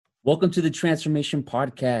Welcome to the Transformation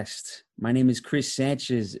Podcast. My name is Chris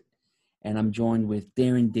Sanchez, and I'm joined with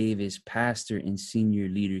Darren Davis, pastor and senior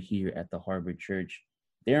leader here at the Harbor Church.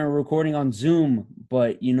 Darren, we're recording on Zoom,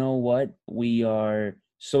 but you know what? We are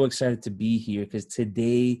so excited to be here because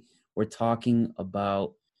today we're talking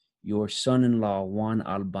about your son-in-law, Juan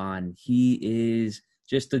Alban. He is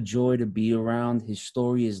just a joy to be around. His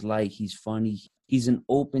story is light. He's funny. He's an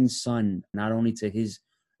open son, not only to his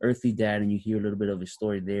earthly dad, and you hear a little bit of his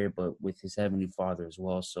story there, but with his heavenly father as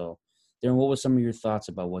well. So, Darren, what were some of your thoughts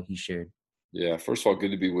about what he shared? Yeah, first of all, good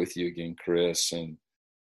to be with you again, Chris, and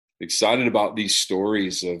excited about these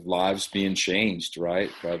stories of lives being changed, right,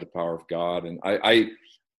 by the power of God. And I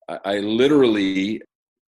literally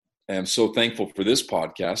am so thankful for this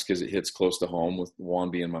podcast because it hits close to home with Juan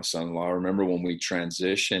being my son-in-law. I remember when we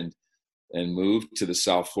transitioned and moved to the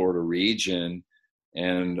South Florida region,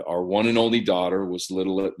 and our one and only daughter was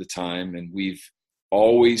little at the time. And we've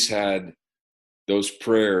always had those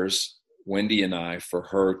prayers, Wendy and I, for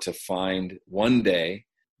her to find one day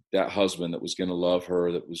that husband that was going to love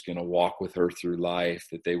her, that was going to walk with her through life,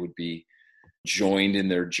 that they would be joined in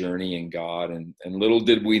their journey in God. And little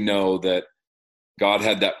did we know that God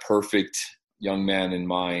had that perfect young man in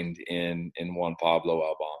mind in Juan Pablo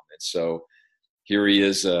Alban. And so here he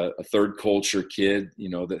is, a third culture kid,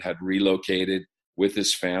 that had relocated with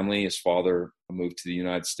his family. His father moved to the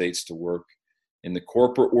United States to work in the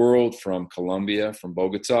corporate world from Colombia, from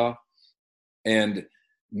Bogota. And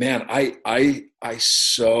man, I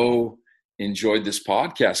so enjoyed this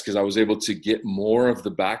podcast because I was able to get more of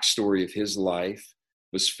the backstory of his life,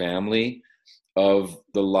 his family, of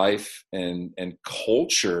the life and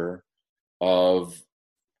culture of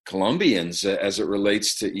Colombians as it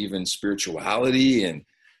relates to even spirituality and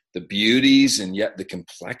the beauties and yet the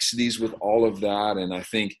complexities with all of that. And I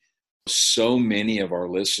think so many of our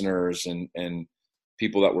listeners and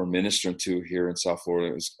people that we're ministering to here in South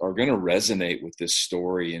Florida are going to resonate with this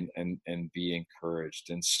story and be encouraged.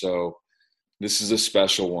 And so this is a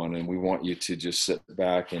special one, and we want you to just sit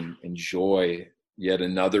back and enjoy yet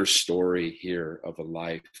another story here of a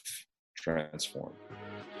life transformed.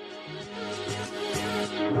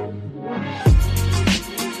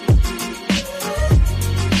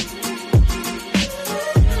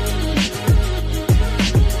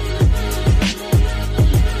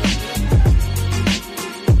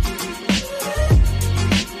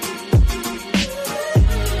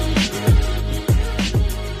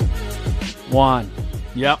 Juan.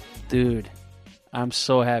 Yep. Dude, I'm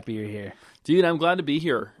so happy you're here. Dude, I'm glad to be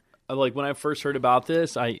here. Like, when I first heard about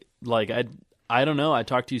this, I don't know. I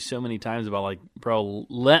talked to you so many times about, like, bro,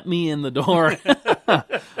 let me in the door.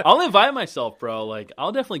 I'll invite myself, bro. Like,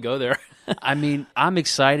 I'll definitely go there. I mean, I'm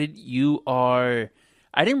excited. I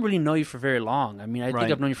didn't really know you for very long. I mean, I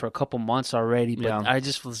think I've known you for a couple months already, but I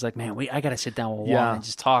just was like, man, I got to sit down with Juan and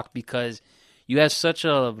just talk because you have such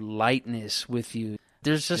a lightness with you.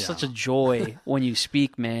 There's just such a joy when you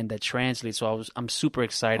speak, man, that translates. So I'm super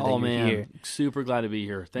excited that you're here. Super glad to be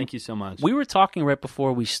here. Thank you so much. We were talking right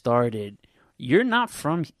before we started. You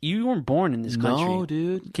weren't born in this country. No,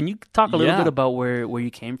 dude. Can you talk a little bit about where you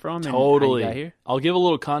came from and totally. how you got here? I'll give a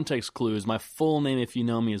little context clues. My full name, if you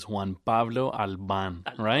know me, is Juan Pablo Alban,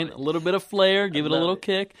 right? A little bit of flair, give it a little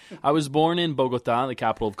kick. I was born in Bogota, the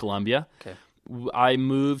capital of Colombia. Okay. I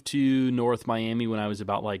moved to North Miami when I was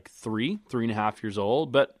about like 3.5 years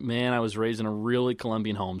old. But, man, I was raised in a really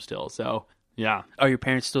Colombian home still. So, yeah. Are your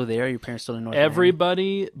parents still there? Are your parents still in North Miami?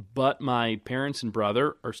 Everybody but my parents and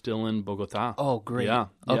brother are still in Bogota. Oh, great. Yeah.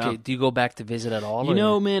 Okay. Do you go back to visit at all?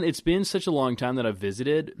 Man, it's been such a long time that I've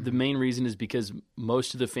visited. The main reason is because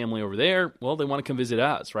most of the family over there, well, they want to come visit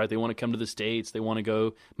us, right? They want to come to the States. They want to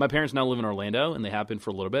go. My parents now live in Orlando, and they have been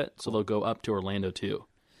for a little bit. So they'll go up to Orlando, too.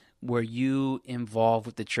 Were you involved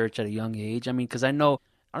with the church at a young age? I mean, because I don't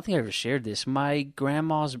think I ever shared this. My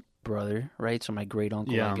grandma's brother, right? So my great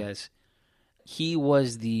uncle, I guess, he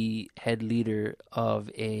was the head leader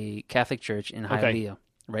of a Catholic church in Hialeah,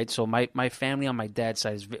 right? So my family on my dad's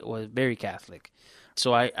side was very Catholic.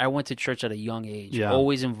 So I went to church at a young age,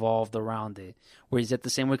 always involved around it. Where is that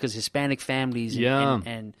the same way? Because Hispanic families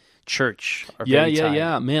and church are very tied.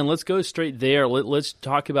 Yeah. Man, let's go straight there. Let's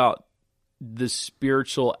talk about the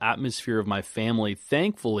spiritual atmosphere of my family.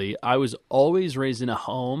 Thankfully, I was always raised in a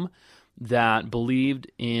home that believed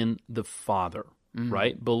in the Father,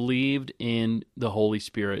 right? Believed in the Holy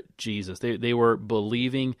Spirit, Jesus. They were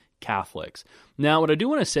believing Catholics. Now, what I do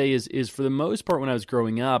want to say is for the most part, when I was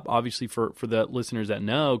growing up, obviously for the listeners that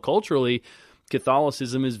know, culturally,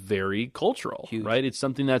 Catholicism is very cultural, right? It's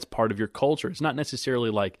something that's part of your culture. It's not necessarily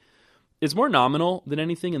like It's more nominal than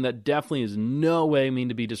anything, and that definitely is no way mean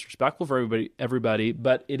to be disrespectful for everybody,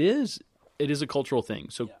 but it is a cultural thing.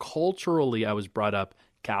 So culturally, I was brought up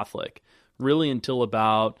Catholic, really until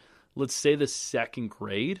about, let's say, the second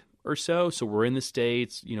grade or so. So we're in the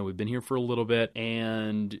States, we've been here for a little bit,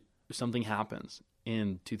 and something happens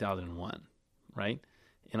in 2001, right?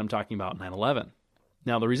 And I'm talking about 9/11.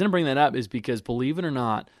 Now, the reason I bring that up is because, believe it or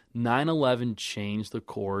not, 9/11 changed the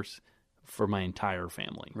course for my entire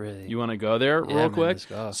family. Really? You want to go there real quick? Let's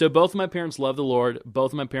go. So both of my parents love the Lord.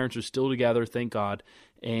 Both of my parents are still together, thank God,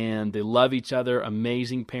 and they love each other,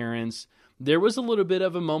 amazing parents. There was a little bit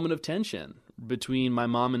of a moment of tension between my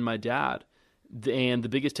mom and my dad, and the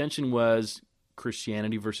biggest tension was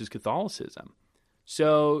Christianity versus Catholicism.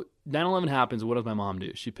 So 9/11 happens. What does my mom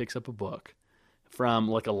do? She picks up a book from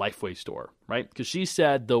like a Lifeway store, right? Because she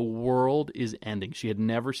said the world is ending. She had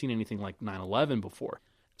never seen anything like 9/11 before.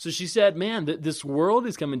 So she said, man, this world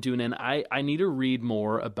is coming to an end. I need to read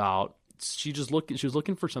more about, she was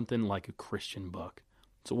looking for something like a Christian book.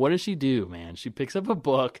 So what does she do, man? She picks up a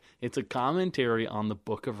book. It's a commentary on the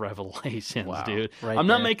book of Revelations, wow. Dude. Right I'm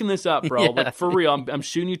not making this up, bro. Like, for real, I'm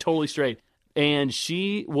shooting you totally straight. And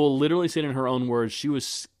she will literally say it in her own words, she was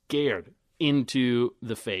scared into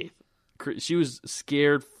the faith. She was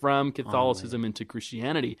scared from Catholicism into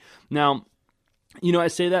Christianity. Now, I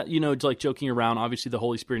say that, it's like joking around. Obviously, the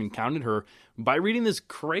Holy Spirit encountered her by reading this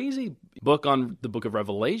crazy book on the book of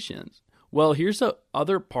Revelations. Well, here's the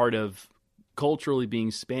other part of culturally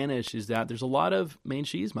being Spanish is that there's a lot of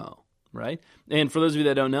machismo, right? And for those of you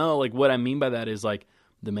that don't know, like, what I mean by that is, like,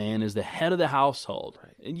 the man is the head of the household.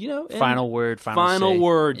 Right. And, final word, final say.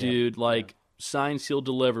 word, dude. Like, signed, sealed,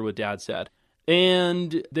 delivered, what Dad said.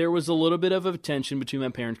 And there was a little bit of a tension between my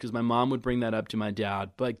parents because my mom would bring that up to my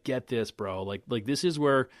dad. But get this, bro. Like this is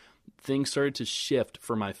where things started to shift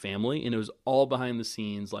for my family, and it was all behind the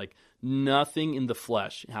scenes. Like, nothing in the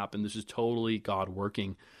flesh happened. This is totally God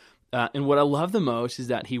working. And what I love the most is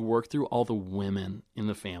that he worked through all the women in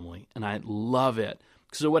the family, and I love it.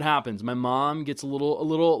 So what happens? My mom gets a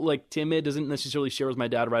little like timid, doesn't necessarily share with my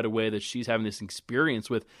dad right away that she's having this experience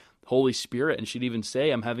with Holy Spirit, and she'd even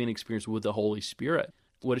say, I'm having an experience with the Holy Spirit.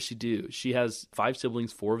 What does she do? She has 5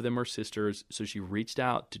 siblings, 4 of them are sisters, so she reached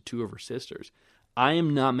out to 2 of her sisters. I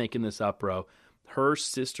am not making this up, bro. Her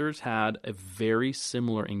sisters had a very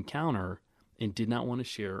similar encounter and did not want to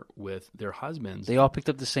share with their husbands. They all picked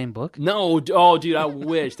up the same book? No, oh, dude, I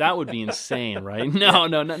wish. That would be insane, right? No,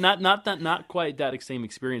 not quite that same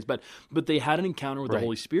experience, but they had an encounter with the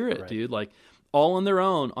Holy Spirit, dude, like, all on their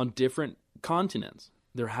own on different continents.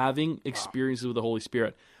 They're having experiences with the Holy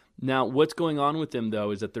Spirit. Now, what's going on with them,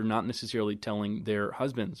 though, is that they're not necessarily telling their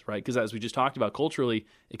husbands, right? Because as we just talked about, culturally,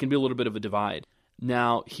 it can be a little bit of a divide.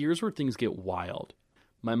 Now, here's where things get wild.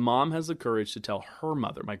 My mom has the courage to tell her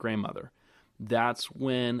mother, my grandmother. That's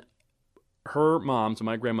when her mom, so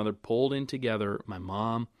my grandmother, pulled in together my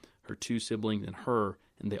mom, her 2 siblings, and her,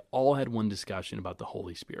 and they all had one discussion about the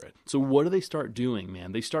Holy Spirit. So what do they start doing,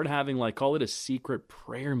 man? They start having, like, call it a secret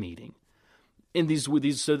prayer meeting. And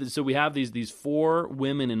so we have these 4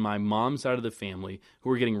 women in my mom's side of the family who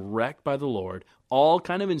are getting wrecked by the Lord, all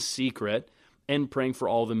kind of in secret, and praying for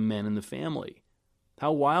all the men in the family.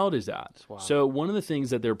 How wild is that? Wow. So one of the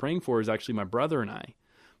things that they're praying for is actually my brother and I,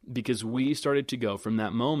 because we started to go from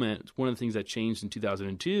that moment. One of the things that changed in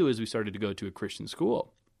 2002 is we started to go to a Christian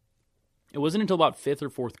school. It wasn't until about 5th or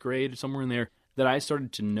 4th grade, somewhere in there, that I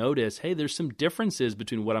started to notice, hey, there's some differences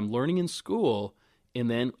between what I'm learning in school and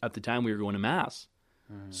then at the time we were going to Mass.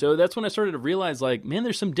 So that's when I started to realize, like, man,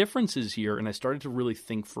 there's some differences here, and I started to really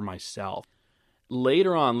think for myself.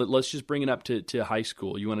 Later on, let's just bring it up to high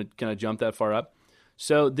school. You want to kind of jump that far up?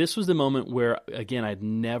 So this was the moment where, again, I'd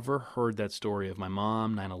never heard that story of my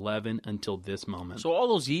mom, 9/11, until this moment. So all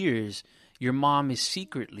those years, your mom is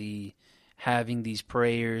secretly having these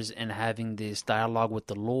prayers and having this dialogue with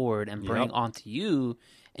the Lord and praying onto you,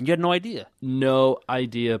 and you had no idea. No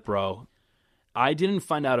idea, bro. I didn't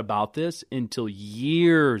find out about this until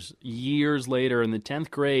years later in the 10th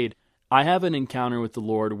grade. I have an encounter with the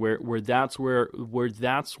Lord where that's where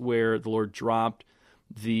the Lord dropped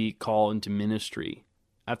the call into ministry.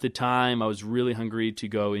 At the time, I was really hungry to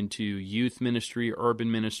go into youth ministry, urban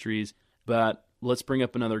ministries, but let's bring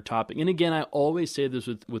up another topic. And again, I always say this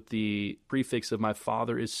with the prefix of my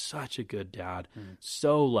father is such a good dad,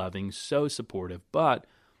 so loving, so supportive, but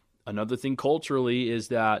another thing culturally is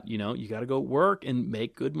that, you got to go work and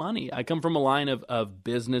make good money. I come from a line of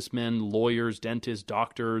businessmen, lawyers, dentists,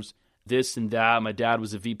 doctors, this and that. My dad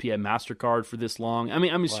was a VP at MasterCard for this long. I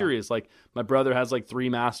mean, serious. Like, my brother has like 3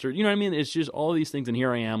 masters. You know what I mean? It's just all these things. And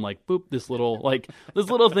here I am, like, boop, this little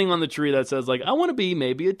thing on the tree that says, like, I want to be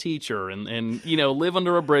maybe a teacher and live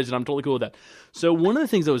under a bridge. And I'm totally cool with that. So one of the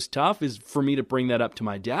things that was tough is for me to bring that up to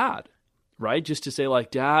my dad, right? Just to say, like,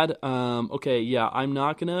 Dad, okay, yeah, I'm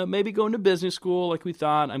not going to maybe go into business school like we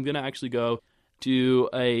thought. I'm going to actually go to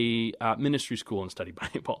a ministry school and study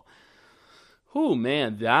Bible. Oh,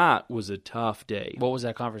 man, that was a tough day. What was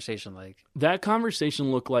that conversation like? That conversation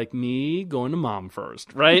looked like me going to Mom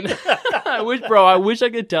first, right? I wish I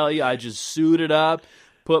could tell you I just suited up,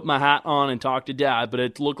 put my hat on, and talked to Dad, but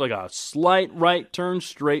it looked like a slight right turn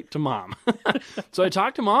straight to Mom. So I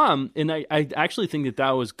talked to Mom, and I actually think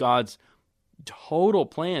that was God's total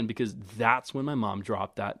plan, because that's when my mom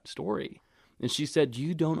dropped that story. And she said,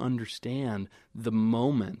 you don't understand the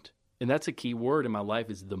moment. And that's a key word in my life,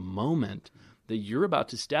 is the moment that you're about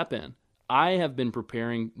to step in. I have been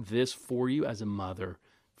preparing this for you as a mother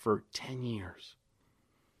for 10 years.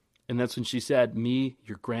 And that's when she said, me,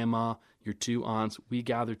 your grandma, your 2 aunts, we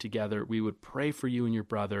gathered together. We would pray for you and your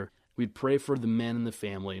brother. We'd pray for the men in the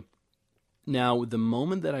family. Now, the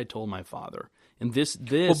moment that I told my father, and this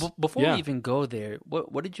well, before we even go there,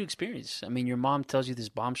 what did you experience? I mean, your mom tells you this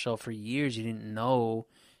bombshell for years you didn't know,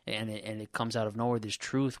 and it comes out of nowhere, this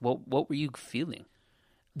truth. What were you feeling?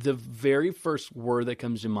 The very first word that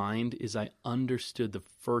comes to mind is I understood the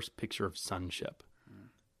first picture of sonship.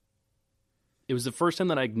 It was the first time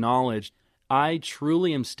that I acknowledged I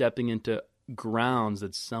truly am stepping into grounds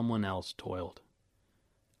that someone else toiled.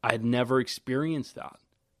 I had never experienced that.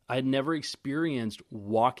 I had never experienced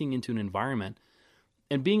walking into an environment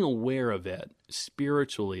and being aware of it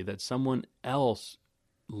spiritually that someone else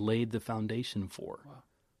laid the foundation for. Wow.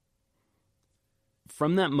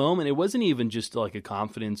 From that moment, it wasn't even just like a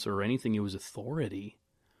confidence or anything. It was authority.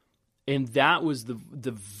 And that was the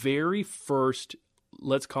very first,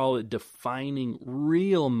 let's call it defining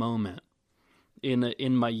real moment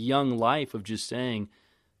in my young life of just saying,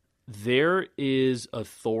 there is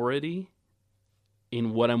authority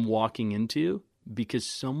in what I'm walking into because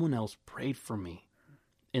someone else prayed for me.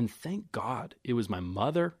 And thank God it was my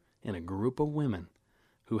mother and a group of women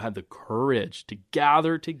who had the courage to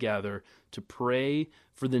gather together to pray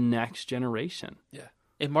for the next generation. Yeah.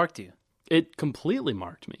 It marked you. It completely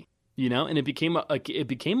marked me, and it became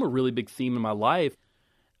a really big theme in my life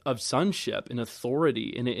of sonship and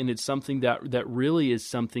authority. And it's something that really is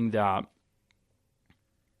something that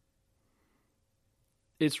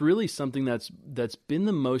it's really something that's been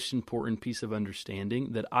the most important piece of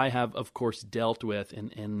understanding that I have, of course, dealt with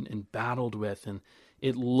and battled with. And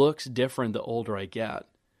it looks different the older I get.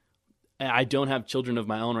 I don't have children of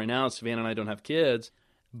my own right now. Savannah and I don't have kids,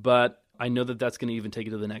 but I know that that's going to even take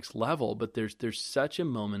it to the next level. But there was such a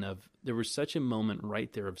moment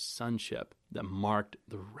right there of sonship that marked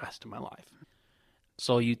the rest of my life.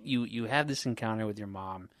 So you have this encounter with your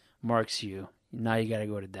mom, marks you. Now you got to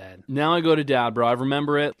go to Dad. Now I go to Dad, bro. I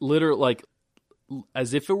remember it literally like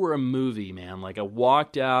as if it were a movie, man. Like I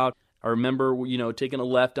walked out. I remember, taking a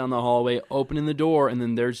left down the hallway, opening the door, and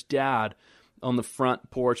then there's Dad on the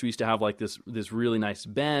front porch. We used to have like this really nice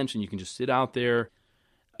bench, and you can just sit out there.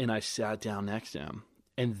 And I sat down next to him.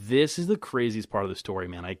 And this is the craziest part of the story,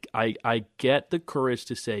 man. I get the courage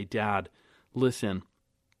to say, Dad, listen,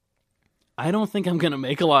 I don't think I'm going to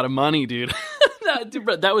make a lot of money, dude.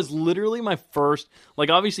 That was literally my first, like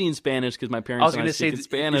obviously in Spanish because my parents. I was going to say,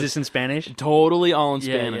 Spanish. Is this in Spanish? Totally all in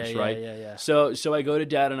Spanish, right? Yeah. So I go to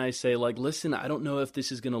Dad and I say, like, listen, I don't know if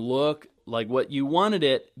this is going to look like what you wanted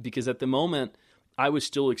it, because at the moment I was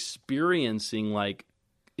still experiencing like,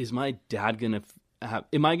 is my dad going to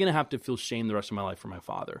am I going to have to feel shame the rest of my life for my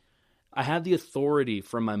father? I had the authority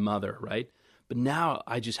from my mother, right? But now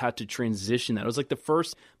I just had to transition that. It was like the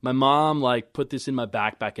first, my mom like put this in my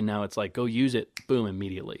backpack and now it's like, go use it, boom,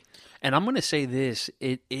 immediately. And I'm going to say this,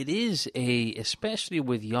 it is especially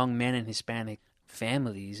with young men in Hispanic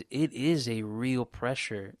families, it is a real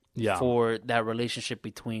pressure for that relationship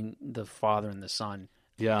between the father and the son.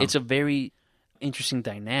 Yeah. It's a very interesting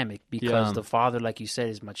dynamic because the father, like you said,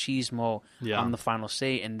 is machismo. I'm the final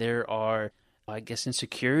say, and there are, I guess,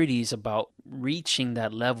 insecurities about reaching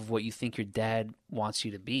that level of what you think your dad wants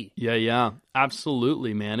you to be. Yeah,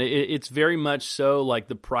 absolutely, man. It's very much so like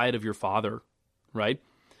the pride of your father, right?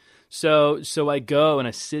 So I go and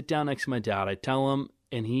I sit down next to my dad. I tell him,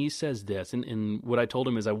 and he says this, and what I told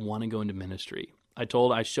him is I want to go into ministry.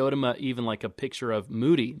 I showed him even like a picture of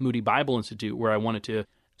Moody Bible Institute, where I wanted to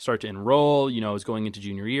start to enroll. I was going into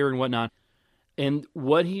junior year and whatnot. And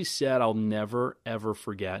what he said, I'll never, ever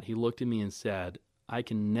forget. He looked at me and said, I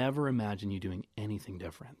can never imagine you doing anything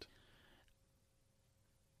different.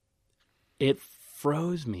 it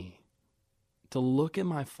froze me to look at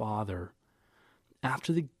my father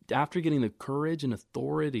after getting the courage and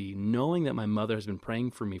authority, knowing that my mother has been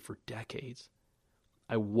praying for me for decades.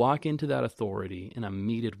 I walk into that authority and I'm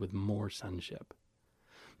meted with more sonship.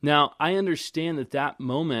 Now, I understand that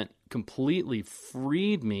moment completely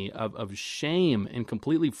freed me of shame and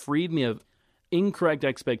completely freed me of incorrect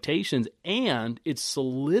expectations, and it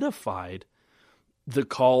solidified the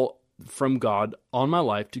call from God on my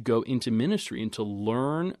life to go into ministry and to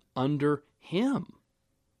learn under Him.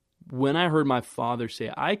 When I heard my father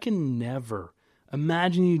say, I can never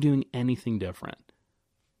imagine you doing anything different.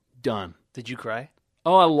 Done. Did you cry?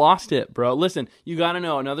 Oh, I lost it, bro. Listen, you got to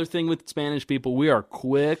know, another thing with Spanish people, we are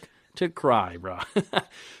quick to cry, bro.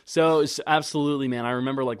 So absolutely, man. I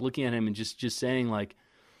remember like looking at him and just saying like,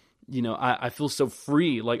 you know, I feel so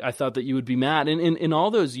free. Like I thought that you would be mad. And all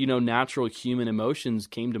those, you know, natural human emotions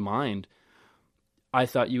came to mind. I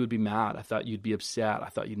thought you would be mad. I thought you'd be upset. I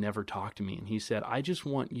thought you'd never talk to me. And he said, I just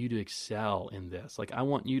want you to excel in this. Like, I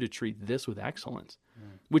want you to treat this with excellence.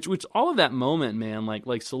 Which all of that moment, man,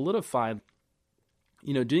 like solidified,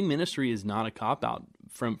 you know, doing ministry is not a cop-out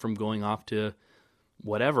from going off to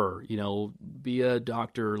whatever, you know, be a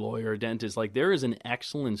doctor, lawyer, dentist. Like, there is an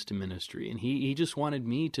excellence to ministry. And he just wanted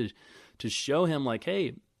me to show him, like,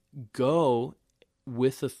 hey, go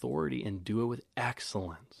with authority and do it with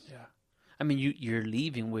excellence. Yeah. I mean, you're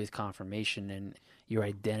leaving with confirmation, and your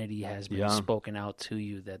identity has been spoken out to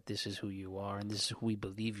you that this is who you are and this is who we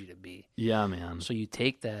believe you to be. Yeah, man. So you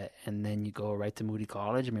take that and then you go right to Moody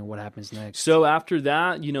College. I mean, what happens next? So after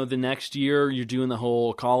that, you know, the next year you're doing the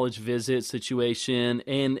whole college visit situation,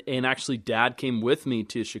 and actually Dad came with me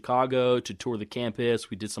to Chicago to tour the campus.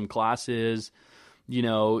 We did some classes, you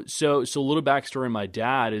know. So a little backstory on my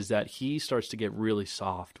dad is that he starts to get really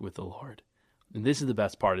soft with the Lord. And this is the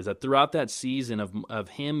best part, is that throughout that season of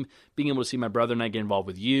him being able to see my brother and I get involved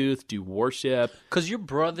with youth, do worship. Because your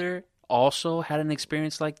brother also had an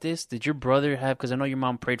experience like this? Did your brother have, because I know your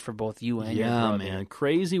mom prayed for both you and your brother. Yeah, man.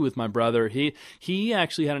 Crazy with my brother. He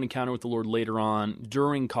actually had an encounter with the Lord later on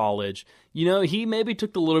during college. You know, he maybe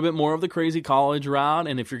took a little bit more of the crazy college route,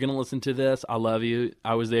 and if you're going to listen to this, I love you.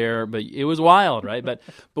 I was there, but it was wild, right? But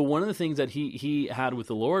one of the things that he had with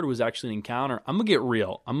the Lord was actually an encounter. I'm going to get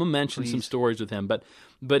real. I'm going to mention some stories with him,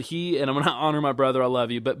 but he, and I'm going to honor my brother, I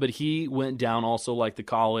love you, but he went down also like the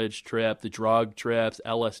college trip, the drug trips,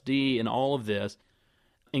 LSD, and all of this.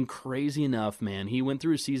 And crazy enough, man, he went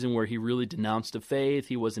through a season where he really denounced the faith.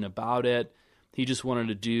 He wasn't about it. He just wanted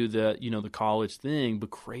to do the college thing. But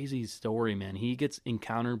crazy story, man. He gets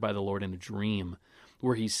encountered by the Lord in a dream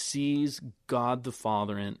where he sees God the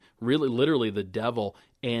Father and really literally the devil.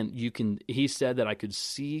 And he said that I could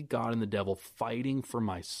see God and the devil fighting for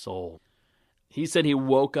my soul. He said he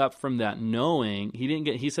woke up from that knowing.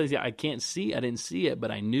 He says, yeah, I didn't see it,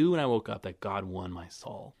 but I knew when I woke up that God won my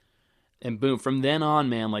soul. And boom, from then on,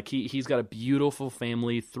 man, like he's got a beautiful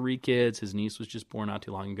family, 3 kids. His niece was just born not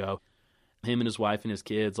too long ago. Him and his wife and his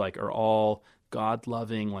kids like are all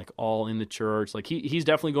God-loving, like all in the church. Like he's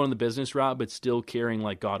definitely going the business route, but still carrying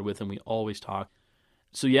like God with him. We always talk.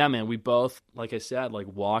 So yeah, man, we both, like I said, like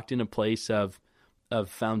walked in a place of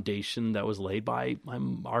foundation that was laid by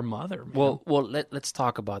our mother. Man. Well, let's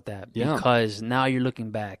talk about that because now you're looking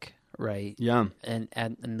back, right? Yeah,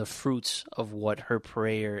 and the fruits of what her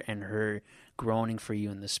prayer and her groaning for you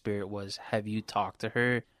in the Spirit was. Have you talked to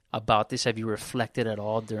her about this? Have you reflected at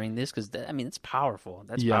all during this? Because it's powerful.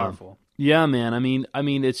 That's powerful. Yeah, man. I mean,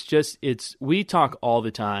 we talk all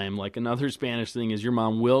the time. Like another Spanish thing is your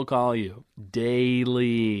mom will call you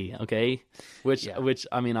daily. Okay, which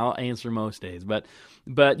I mean, I'll answer most days.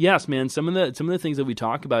 But yes, man. Some of the things that we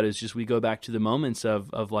talk about is just we go back to the moments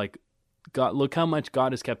of like God. Look how much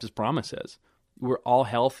God has kept His promises. We're all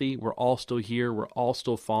healthy. We're all still here. We're all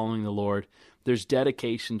still following the Lord. There's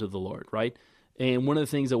dedication to the Lord, right? And one of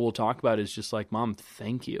the things that we'll talk about is just like, Mom,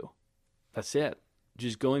 thank you. That's it.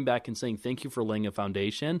 Just going back and saying thank you for laying a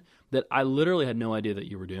foundation that I literally had no idea that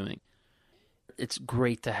you were doing. It's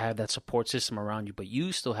great to have that support system around you, but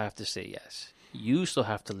you still have to say yes. You still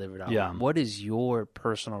have to live it out. Yeah. What is your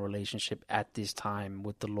personal relationship at this time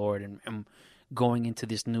with the Lord and going into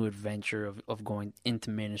this new adventure of going into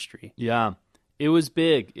ministry? Yeah, it was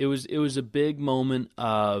big. It was a big moment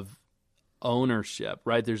of ownership,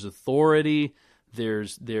 right? There's authority.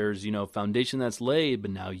 There's foundation that's laid,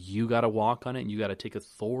 but now you got to walk on it and you got to take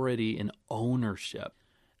authority and ownership.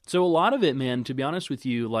 So a lot of it, man, to be honest with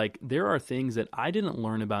you, like there are things that I didn't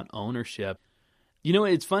learn about ownership. You know,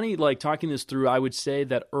 it's funny, like talking this through, I would say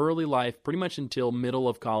that early life, pretty much until middle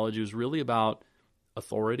of college, it was really about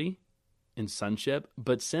authority and sonship.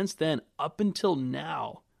 But since then, up until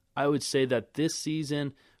now, I would say that this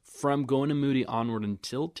season, from going to Moody onward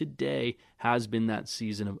until today, has been that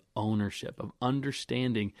season of ownership, of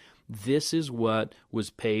understanding this is what was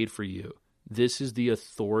paid for you. This is the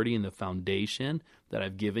authority and the foundation that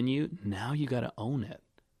I've given you. Now you got to own it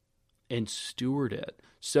and steward it.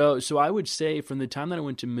 So I would say from the time that I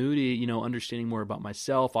went to Moody, understanding more about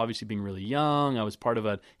myself, obviously being really young, I was part of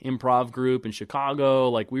an improv group in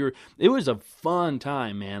Chicago. It was a fun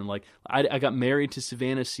time, man. I got married to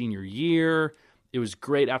Savannah senior year. It was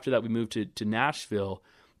great. After that, we moved to Nashville,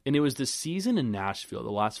 and it was the season in Nashville,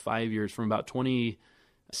 the last 5 years, from about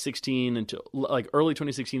 2016 until early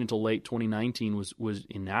 2016 until late 2019 was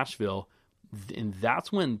in Nashville, and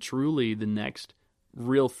that's when truly the next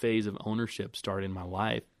real phase of ownership started in my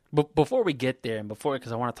life. But before we get there, and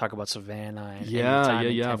because I want to talk about Savannah and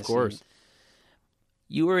yeah, of course.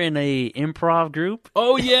 You were in a improv group?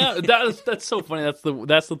 Oh yeah, that's so funny.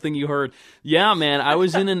 That's the thing you heard. Yeah, man, I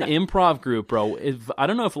was in an improv group, bro. I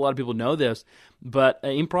don't know if a lot of people know this, but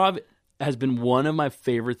improv has been one of my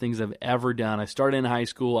favorite things I've ever done. I started in high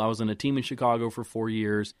school. I was on a team in Chicago for 4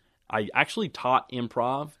 years. I actually taught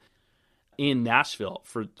improv in Nashville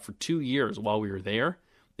for 2 years while we were there.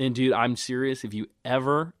 And dude, I'm serious. If you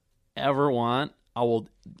ever want, I will.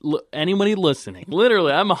 Anybody listening,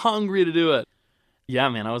 literally, I'm hungry to do it. Yeah,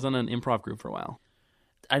 man, I was on an improv group for a while.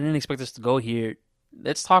 I didn't expect us to go here.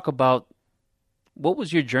 Let's talk about what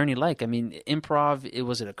was your journey like? I mean, improv,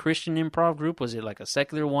 was it a Christian improv group? Was it like a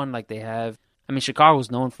secular one like they have? I mean, Chicago's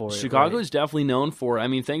known for it. Chicago is definitely known for it. I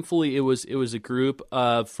mean, thankfully, it was a group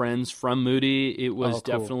of friends from Moody. It was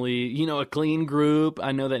definitely, a clean group.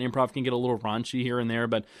 I know that improv can get a little raunchy here and there,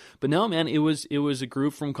 but no, man, it was a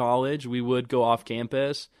group from college. We would go off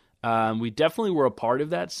campus. We definitely were a part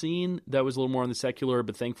of that scene that was a little more on the secular,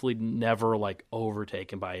 but thankfully never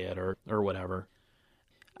overtaken by it or whatever.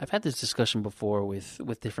 I've had this discussion before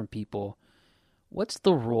with different people. What's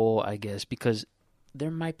the role, I guess, because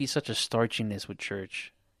there might be such a starchiness with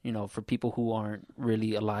church, for people who aren't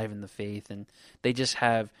really alive in the faith, and they just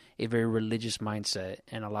have a very religious mindset,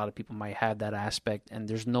 and a lot of people might have that aspect, and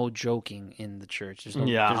there's no joking in the church. There's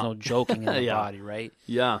no joking in the body, right?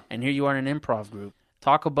 Yeah. And here you are in an improv group.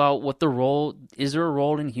 Talk about what the role is. There a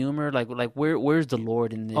role in humor? Where's the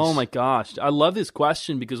Lord in this? Oh my gosh, I love this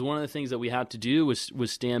question because one of the things that we had to do was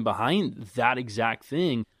stand behind that exact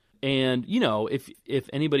thing. And if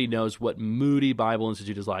anybody knows what Moody Bible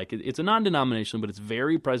Institute is like, it's a non-denominational, but it's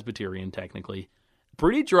very Presbyterian technically,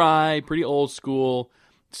 pretty dry, pretty old school.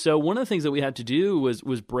 So one of the things that we had to do was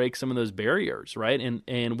break some of those barriers, right?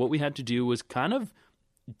 And what we had to do was kind of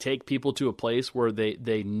take people to a place where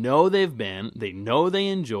they know they've been, they know they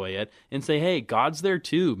enjoy it, and say, hey, God's there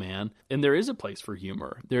too, man. And there is a place for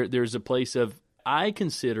humor. There's a place of, I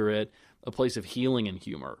consider it a place of healing and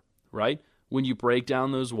humor, right? When you break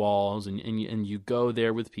down those walls and you go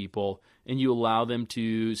there with people and you allow them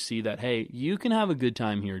to see that, hey, you can have a good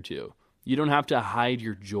time here too. You don't have to hide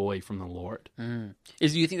your joy from the Lord. Do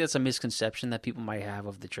you think that's a misconception that people might have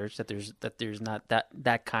of the church, that there's not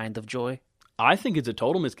that kind of joy? I think it's a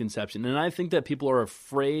total misconception, and I think that people are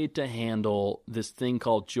afraid to handle this thing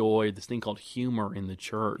called joy, this thing called humor in the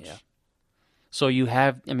church. Yeah. So you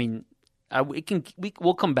have,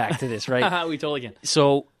 we'll come back to this, right? We totally can.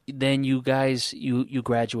 So then you guys, you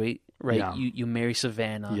graduate, right? Yeah. You marry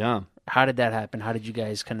Savannah. Yeah. How did that happen? How did you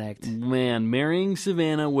guys connect? Man, marrying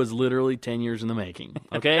Savannah was literally 10 years in the making.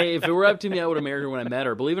 Okay? If it were up to me, I would have married her when I met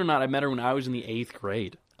her. Believe it or not, I met her when I was in the 8th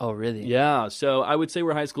grade. Oh, really? Yeah. So I would say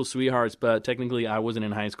we're high school sweethearts, but technically I wasn't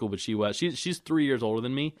in high school, but she was. She's 3 years older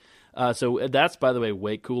than me. So that's, by the way,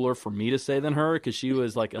 way cooler for me to say than her because she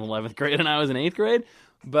was like in 11th grade and I was in 8th grade.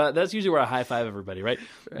 But that's usually where I high five everybody, right?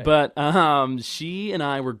 But she and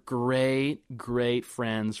I were great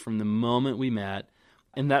friends from the moment we met.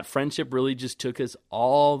 And that friendship really just took us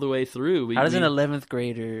all the way through. How does an 11th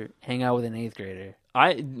grader hang out with an 8th grader?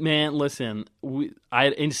 Listen,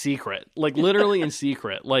 in secret, literally in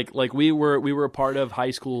secret. We were a part of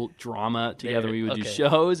high school drama together. We would do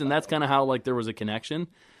shows, and that's kind of how there was a connection.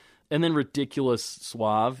 And then ridiculous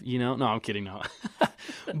suave, No, I'm kidding. No,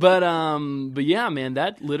 but yeah, man,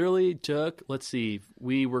 that literally took. Let's see,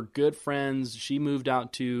 we were good friends. She moved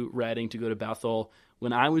out to Reading to go to Bethel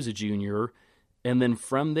when I was a junior. And then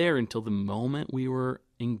from there until the moment we were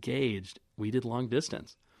engaged, we did long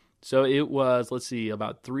distance. So it was,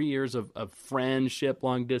 about 3 years of friendship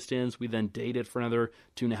long distance. We then dated for another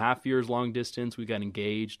 2.5 years long distance. We got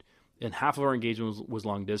engaged, and half of our engagement was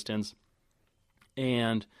long distance.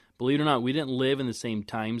 And believe it or not, we didn't live in the same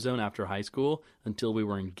time zone after high school until we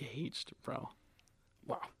were engaged, bro.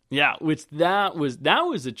 Wow. Yeah, which that was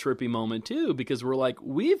a trippy moment too, because we're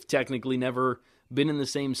we've technically never been in the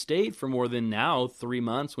same state for more than now 3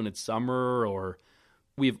 months when it's summer, or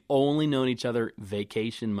we've only known each other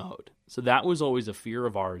vacation mode. So that was always a fear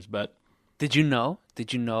of ours. But did you know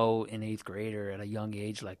in 8th grade or at a young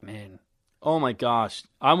age, like, man? Oh my gosh,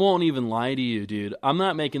 I won't even lie to you, dude. I'm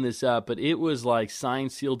not making this up, but it was like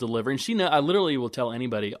signed, sealed, delivered. And I literally will tell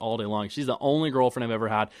anybody all day long. She's the only girlfriend I've ever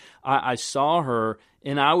had. I saw her,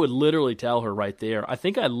 and I would literally tell her right there. I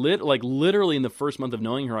think literally in the first month of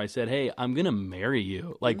knowing her, I said, "Hey, I'm gonna marry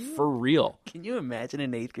you, like for real." Can you imagine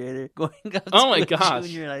an 8th grader going up to a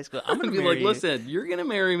junior in high school? I'm gonna be like, "Listen, you're gonna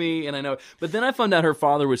marry me," and I know. But then I found out her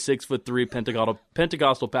father was 6'3"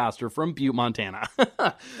 Pentecostal pastor from Butte, Montana.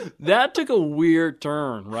 That took a weird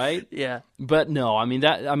turn, right? Yeah. But no, I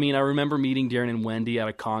remember meeting Darren and Wendy at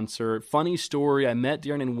a concert. Funny story, I met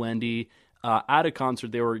Darren and Wendy at a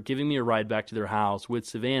concert. They were giving me a ride back to their house with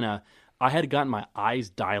Savannah. I had gotten my eyes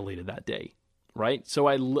dilated that day, right? So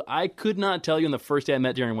I could not tell you on the first day I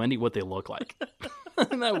met Darren and Wendy what they look like.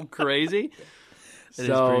 Isn't that crazy?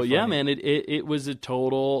 So yeah, man, it was a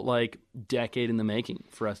total like decade in the making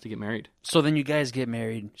for us to get married. So then you guys get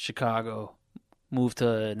married, Chicago. Moved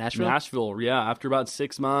to Nashville? Nashville, yeah. After about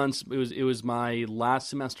 6 months, it was my last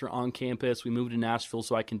semester on campus. We moved to Nashville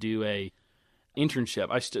so I can do a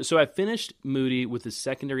internship. So I finished Moody with a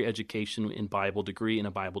secondary education in Bible degree and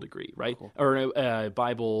a Bible degree, right? Cool. Or a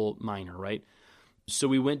Bible minor, right? So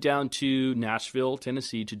we went down to Nashville,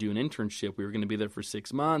 Tennessee to do an internship. We were going to be there for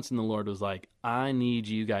 6 months, and the Lord was like, I need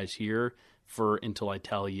you guys here until I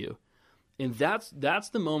tell you. And that's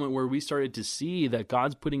the moment where we started to see that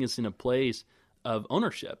God's putting us in a place of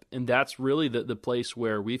ownership. And that's really the place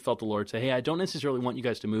where we felt the Lord say, hey, I don't necessarily want you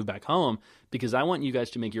guys to move back home because I want you guys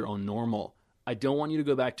to make your own normal. I don't want you to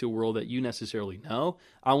go back to a world that you necessarily know.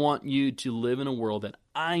 I want you to live in a world that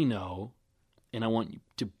I know, and I want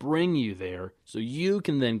to bring you there so you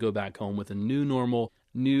can then go back home with a new normal,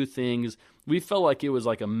 new things. We felt like it was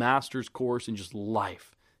like a master's course in just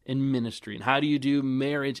life and ministry. And how do you do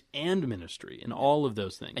marriage and ministry and all of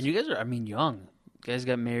those things? And you guys are, young. You guys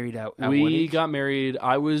got married at what We age? got married.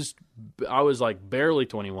 I was like barely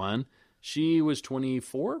 21. She was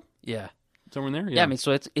 24. Yeah. Somewhere in there. Yeah,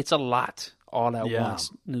 so it's a lot all at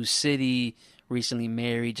once. New city, recently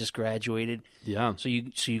married, just graduated. Yeah. So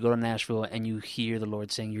you go to Nashville and you hear the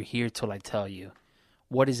Lord saying, you're here till I tell you.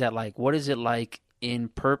 What is that like? What is it like in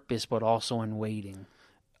purpose but also in waiting?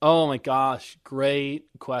 Oh my gosh, great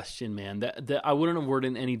question, man. That I wouldn't have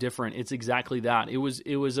worded any different. It's exactly that. It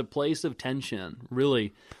was a place of tension,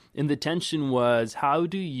 really. And the tension was, how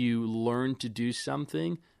do you learn to do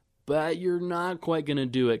something, but you're not quite going to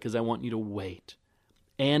do it because I want you to wait.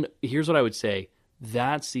 And here's what I would say.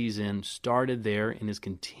 That season started there and is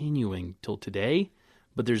continuing till today,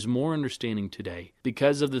 but there's more understanding today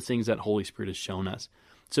because of the things that Holy Spirit has shown us.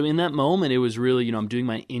 So in that moment, it was really, I'm doing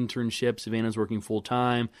my internship. Savannah's working full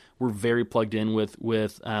time. We're very plugged in with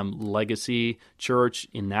Legacy Church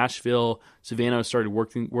in Nashville. Savannah started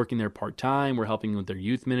working there part time. We're helping with their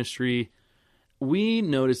youth ministry. We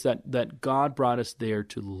noticed that God brought us there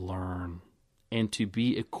to learn and to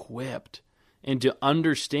be equipped and to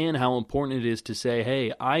understand how important it is to say,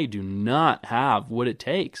 hey, I do not have what it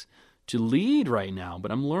takes to lead right now,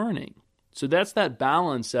 but I'm learning. So that's that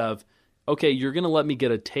balance of, okay, you're going to let me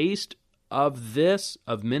get a taste of this,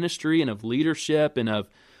 of ministry and of leadership and of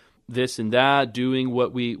this and that, doing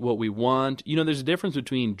what we want. There's a difference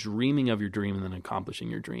between dreaming of your dream and then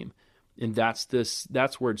accomplishing your dream. And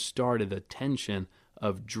that's where it started, the tension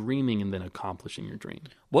of dreaming and then accomplishing your dream.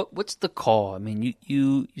 What's the call? I mean,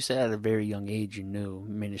 you said at a very young age you knew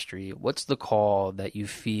ministry. What's the call that you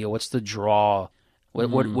feel? What's the draw?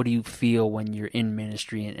 What do you feel when you're in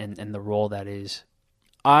ministry and the role that is?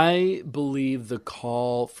 I believe the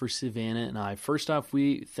call for Savannah and I, first off,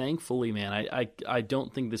 we thankfully, man, I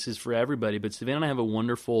don't think this is for everybody, but Savannah and I have a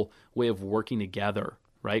wonderful way of working together,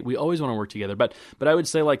 right? We always want to work together, but I would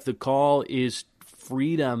say like the call is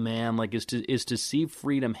freedom, man, like is to see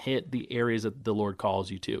freedom hit the areas that the Lord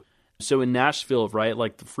calls you to. So in Nashville, right,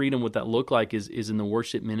 like the freedom, what that looked like is in the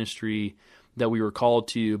worship ministry that we were called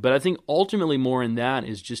to. But I think ultimately more in that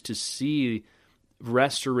is just to see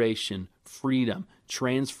restoration, freedom,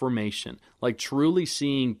 transformation, like truly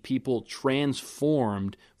seeing people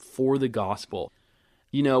transformed for the gospel.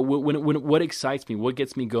 What excites me, what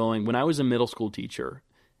gets me going, when I was a middle school teacher,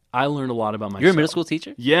 I learned a lot about myself. You're a middle school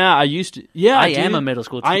teacher? Yeah, I used to. Yeah, I am a middle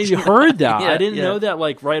school teacher. I heard that. I didn't know that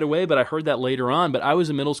like right away, but I heard that later on. But I was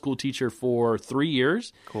a middle school teacher for 3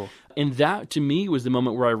 years. Cool. And that to me was the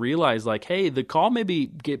moment where I realized like, hey, the call may be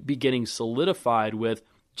getting solidified with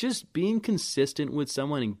just being consistent with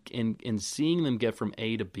someone and seeing them get from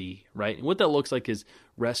A to B, right? And what that looks like is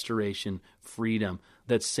restoration, freedom,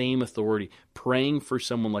 that same authority. Praying for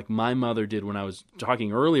someone like my mother did when I was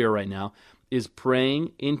talking earlier right now is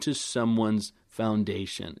praying into someone's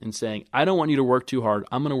foundation and saying, I don't want you to work too hard.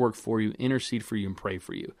 I'm going to work for you, intercede for you, and pray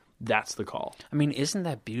for you. That's the call. I mean, isn't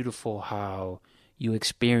that beautiful how you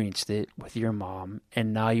experienced it with your mom,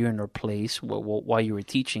 and now you're in her place while you were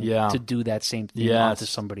teaching to do that same thing onto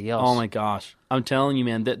somebody else? Oh my gosh. I'm telling you,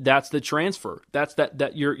 man, that's the transfer. That's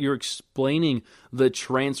that you're explaining the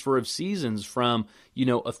transfer of seasons from,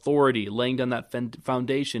 authority, laying down that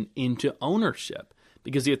foundation into ownership.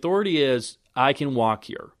 Because the authority is, I can walk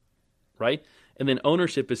here, right? And then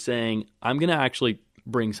ownership is saying, I'm going to actually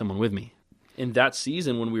bring someone with me. In that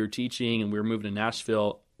season when we were teaching and we were moving to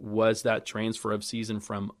Nashville, was that transfer of season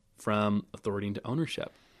from authority into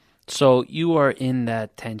ownership. So you are in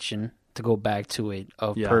that tension, to go back to it,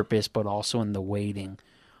 of purpose, but also in the waiting.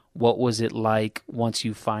 What was it like once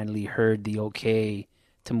you finally heard the okay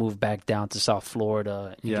to move back down to South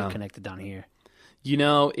Florida and get connected down here?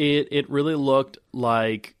 It really looked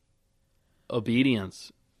like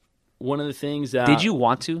obedience. One of the things that... Did you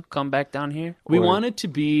want to come back down here? We wanted to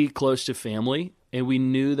be close to family, and we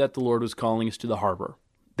knew that the Lord was calling us to the harbor.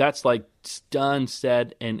 That's like done,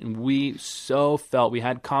 said, and we so felt, we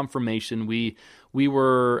had confirmation. We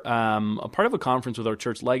were a part of a conference with our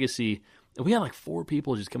church Legacy, and we had like 4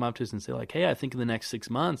 people just come up to us and say like, hey, I think in the next 6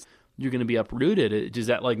 months you're going to be uprooted. Does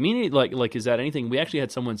that like mean like is that anything? We actually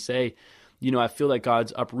had someone say, I feel like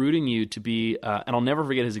God's uprooting you to be, and I'll never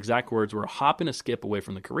forget his exact words, we're a hop and a skip away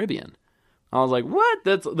from the Caribbean. I was like, what?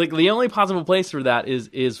 That's like the only possible place for that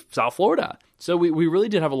is South Florida. So we really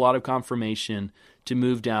did have a lot of confirmation to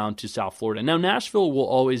move down to South Florida. Now, Nashville will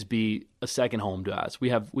always be a second home to us. We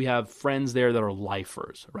have friends there that are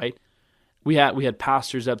lifers, right? We had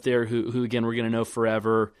pastors up there who again, we're going to know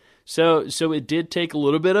forever. So it did take a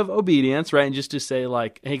little bit of obedience, right? And just to say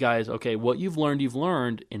like, hey guys, okay, what you've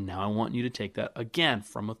learned, and now I want you to take that again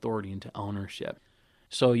from authority into ownership.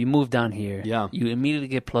 So you move down here. Yeah. You immediately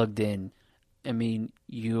get plugged in. I mean,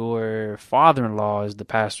 your father-in-law is the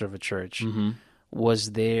pastor of a church. Mm-hmm.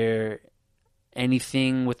 Was there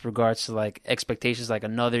anything with regards to like expectations, like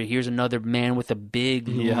here's another man with a big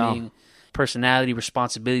looming personality,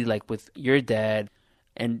 responsibility, like with your dad?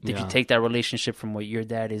 And did you take that relationship from what your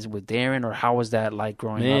dad is with Darren, or how was that like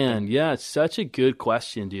growing up? Man, yeah, it's such a good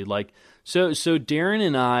question, dude. Like, so Darren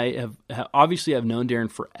and I have obviously I've known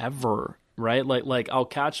Darren forever. Right? Like I'll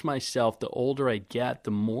catch myself, the older I get,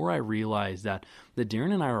 the more I realize that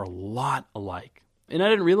Darren and I are a lot alike. And I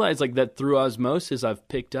didn't realize like that through osmosis, I've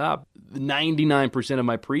picked up 99% of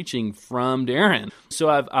my preaching from Darren. So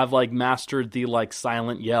I've like mastered the like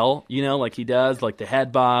silent yell, like he does, like the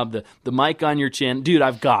head bob, the mic on your chin. Dude,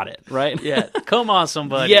 I've got it, right? Yeah. Come on,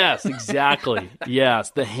 somebody. Yes, exactly. Yes,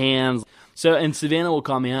 the hands. So, and Savannah will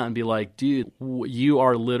call me out and be like, dude, you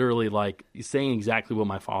are literally like saying exactly what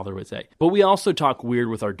my father would say. But we also talk weird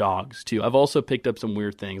with our dogs too. I've also picked up some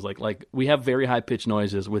weird things. Like we have very high pitched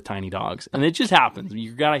noises with tiny dogs, and it just happens.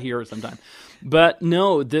 You got to hear it sometime. But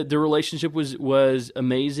no, the relationship was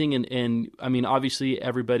amazing. And I mean, obviously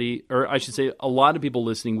everybody, or I should say a lot of people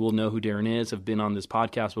listening will know who Darren is, have been on this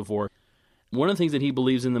podcast before. One of the things that he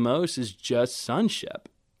believes in the most is just sonship.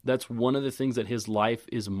 That's one of the things that his life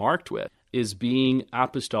is marked with, is being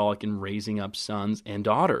apostolic and raising up sons and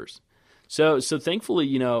daughters. So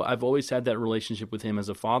thankfully, I've always had that relationship with him as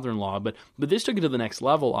a father-in-law, but this took it to the next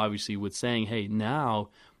level, obviously, with saying, hey, now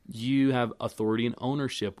you have authority and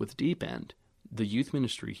ownership with Deep End, the youth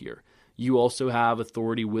ministry here. You also have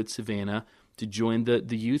authority with Savannah to join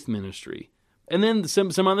the youth ministry. And then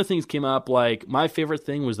some other things came up, like my favorite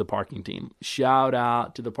thing was the parking team. Shout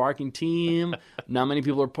out to the parking team. Not many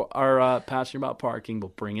people are passionate about parking,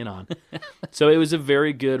 but bring it on. So it was a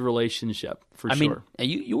very good relationship, for sure. I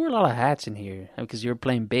mean, you wear a lot of hats in here because you're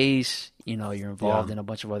playing bass, you're involved in a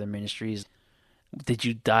bunch of other ministries. Did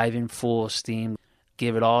you dive in full steam,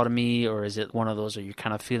 give it all to me, or is it one of those where you're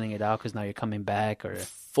kind of feeling it out because now you're coming back? Or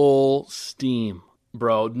full steam.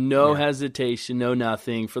 Bro, no hesitation, no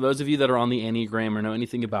nothing. For those of you that are on the Enneagram or know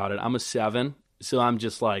anything about it, I'm a 7. So I'm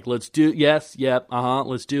just like, let's do, let's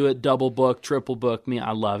do it. Double book, triple book me.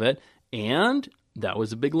 I love it. And that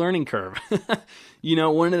was a big learning curve.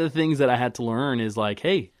 One of the things that I had to learn is like,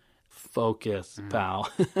 hey, focus, pal.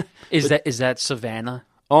 Is that Savannah?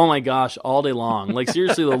 Oh my gosh, all day long. Like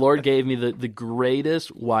seriously, the Lord gave me the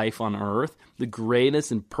greatest wife on earth, the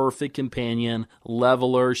greatest and perfect companion,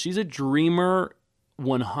 leveler. She's a dreamer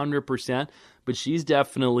 100%, but she's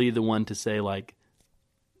definitely the one to say like,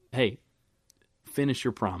 hey, finish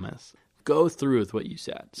your promise. Go through with what you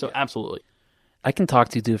said. So absolutely. I can talk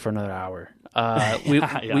to you, dude, for another hour.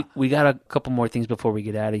 We got a couple more things before we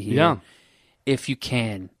get out of here. Yeah. If you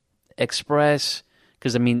can, express,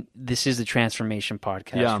 because, I mean, this is the Transformation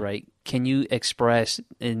Podcast, right? Can you express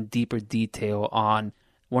in deeper detail on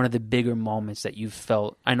one of the bigger moments that you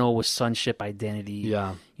felt? I know it was sonship identity,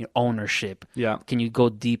 ownership. Yeah. Can you go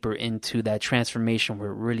deeper into that transformation where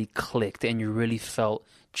it really clicked and you really felt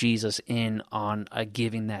Jesus in on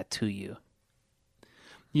giving that to you?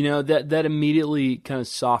 You know, that immediately kind of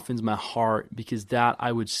softens my heart, because that,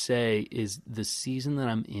 I would say, is the season that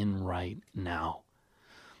I'm in right now.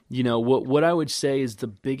 You know, what I would say is the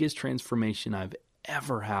biggest transformation I've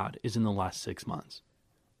ever had is in the last 6 months.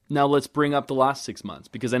 Now let's bring up the last 6 months,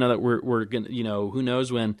 because I know that we're gonna, you know, who knows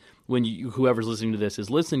when whoever's listening to this is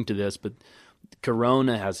listening to this, but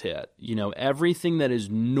Corona has hit. You know, everything that is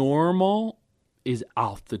normal is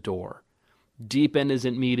out the door. Deep End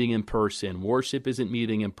isn't meeting in person. Worship isn't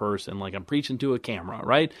meeting in person. Like, I'm preaching to a camera,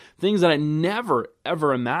 right? Things that I never,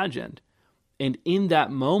 ever imagined. And in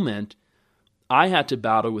that moment, I had to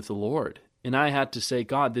battle with the Lord. And I had to say,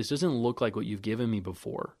 God, this doesn't look like what you've given me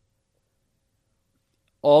before.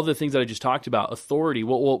 All the things that I just talked about, authority.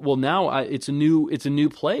 Well, now it's a new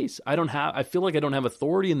place. I feel like I don't have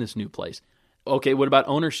authority in this new place. Okay, what about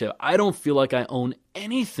ownership? I don't feel like I own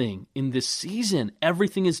anything in this season.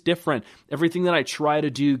 Everything is different. Everything that I try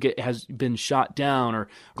to do has been shot down, or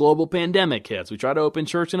global pandemic hits. We try to open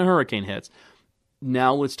church and a hurricane hits.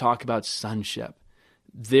 Now let's talk about sonship.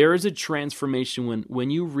 There is a transformation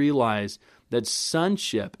when you realize that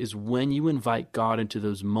sonship is when you invite God into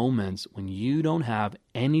those moments when you don't have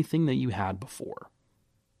anything that you had before.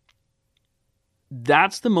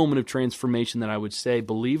 That's the moment of transformation that I would say,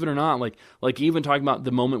 believe it or not, like even talking about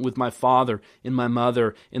the moment with my father and my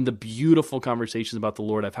mother and the beautiful conversations about the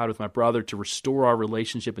Lord I've had with my brother to restore our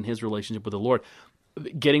relationship and his relationship with the Lord.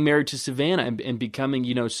 Getting married to Savannah and becoming,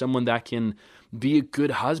 you know, someone that can be a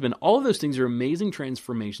good husband. All of those things are amazing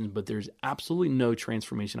transformations, but there's absolutely no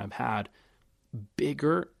transformation I've had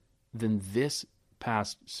bigger than this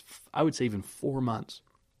past, I would say even 4 months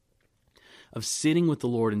of sitting with the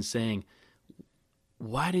Lord and saying,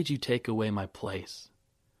 why did you take away my place?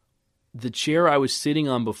 The chair I was sitting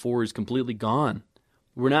on before is completely gone.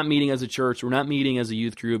 We're not meeting as a church. We're not meeting as a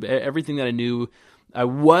youth group. Everything that I knew I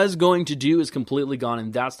was going to do is completely gone.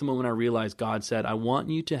 And that's the moment I realized God said, I want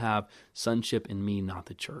you to have sonship in me, not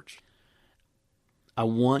the church. I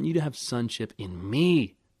want you to have sonship in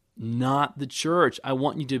me, not the church. I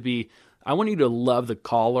want you to love the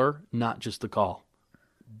caller, not just the call.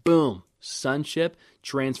 Boom. Sonship,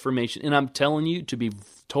 transformation. And I'm telling you, to be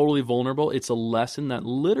totally vulnerable, it's a lesson that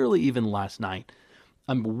literally even last night,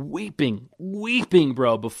 I'm weeping,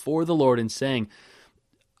 bro, before the Lord and saying,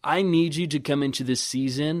 I need you to come into this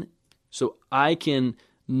season so I can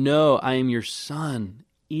know I am your son,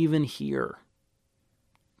 even here.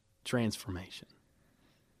 Transformation.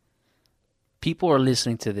 People are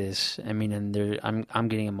listening to this. I mean, and I'm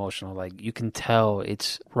getting emotional. Like, you can tell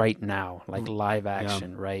it's right now, like live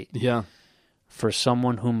action, right? Yeah. For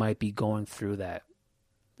someone who might be going through that,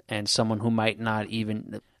 and someone who might not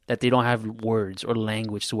even, that they don't have words or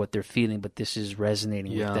language to what they're feeling, but this is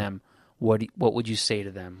resonating with them. What would you say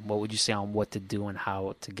to them? What would you say on what to do and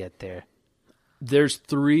how to get there? There's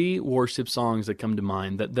 3 worship songs that come to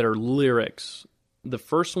mind that are lyrics. The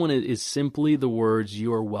first one is simply the words,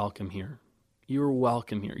 you are welcome here. You are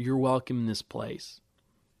welcome here. You're welcome in this place.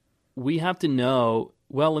 We have to know,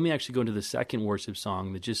 well, let me actually go into the second worship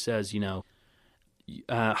song that just says, you know,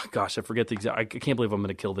 gosh, I forget the exact, I can't believe I'm going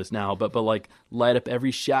to kill this now, but like, light up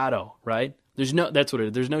every shadow, right? That's what it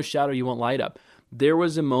is. There's no shadow you won't light up. There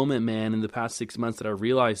was a moment, man, in the past 6 months that I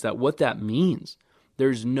realized that what that means,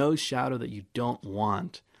 there's no shadow that you don't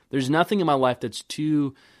want. There's nothing in my life that's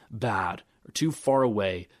too bad or too far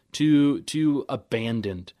away, too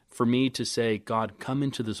abandoned for me to say, God, come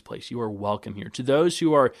into this place. You are welcome here. To those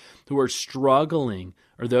who are struggling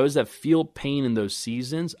or those that feel pain in those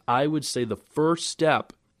seasons, I would say the first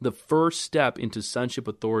step into sonship,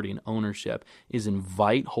 authority, and ownership is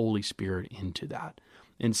invite Holy Spirit into that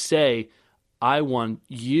and say, I want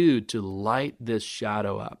you to light this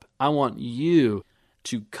shadow up. I want you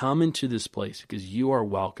to come into this place because you are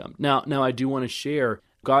welcome. Now I do want to share,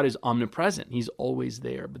 God is omnipresent. He's always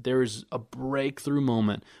there. But there is a breakthrough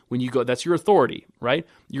moment when you go, that's your authority, right?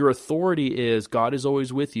 Your authority is God is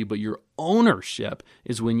always with you, but your ownership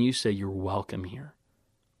is when you say you're welcome here.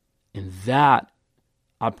 And that,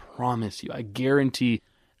 I promise you, I guarantee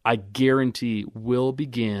will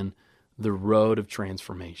begin the road of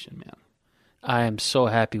transformation, man. I am so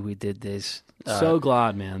happy we did this. So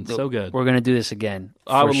glad, man. So good. We're going to do this again.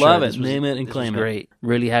 I would love it. Name it and claim it. Great.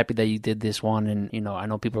 Really happy that you did this one. And, I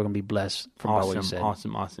know people are going to be blessed from what you said.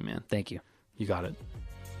 Awesome, man. Thank you. You got it.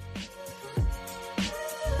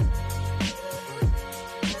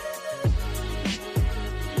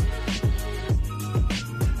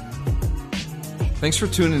 Thanks for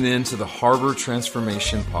tuning in to the Harbor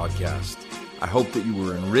Transformation Podcast. I hope that you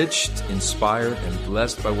were enriched, inspired, and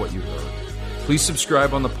blessed by what you heard. Please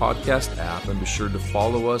subscribe on the podcast app and be sure to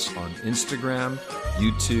follow us on Instagram,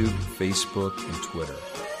 YouTube, Facebook, and Twitter.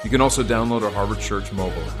 You can also download our Harbor Church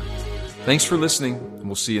mobile app. Thanks for listening, and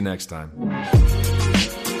we'll see you next time.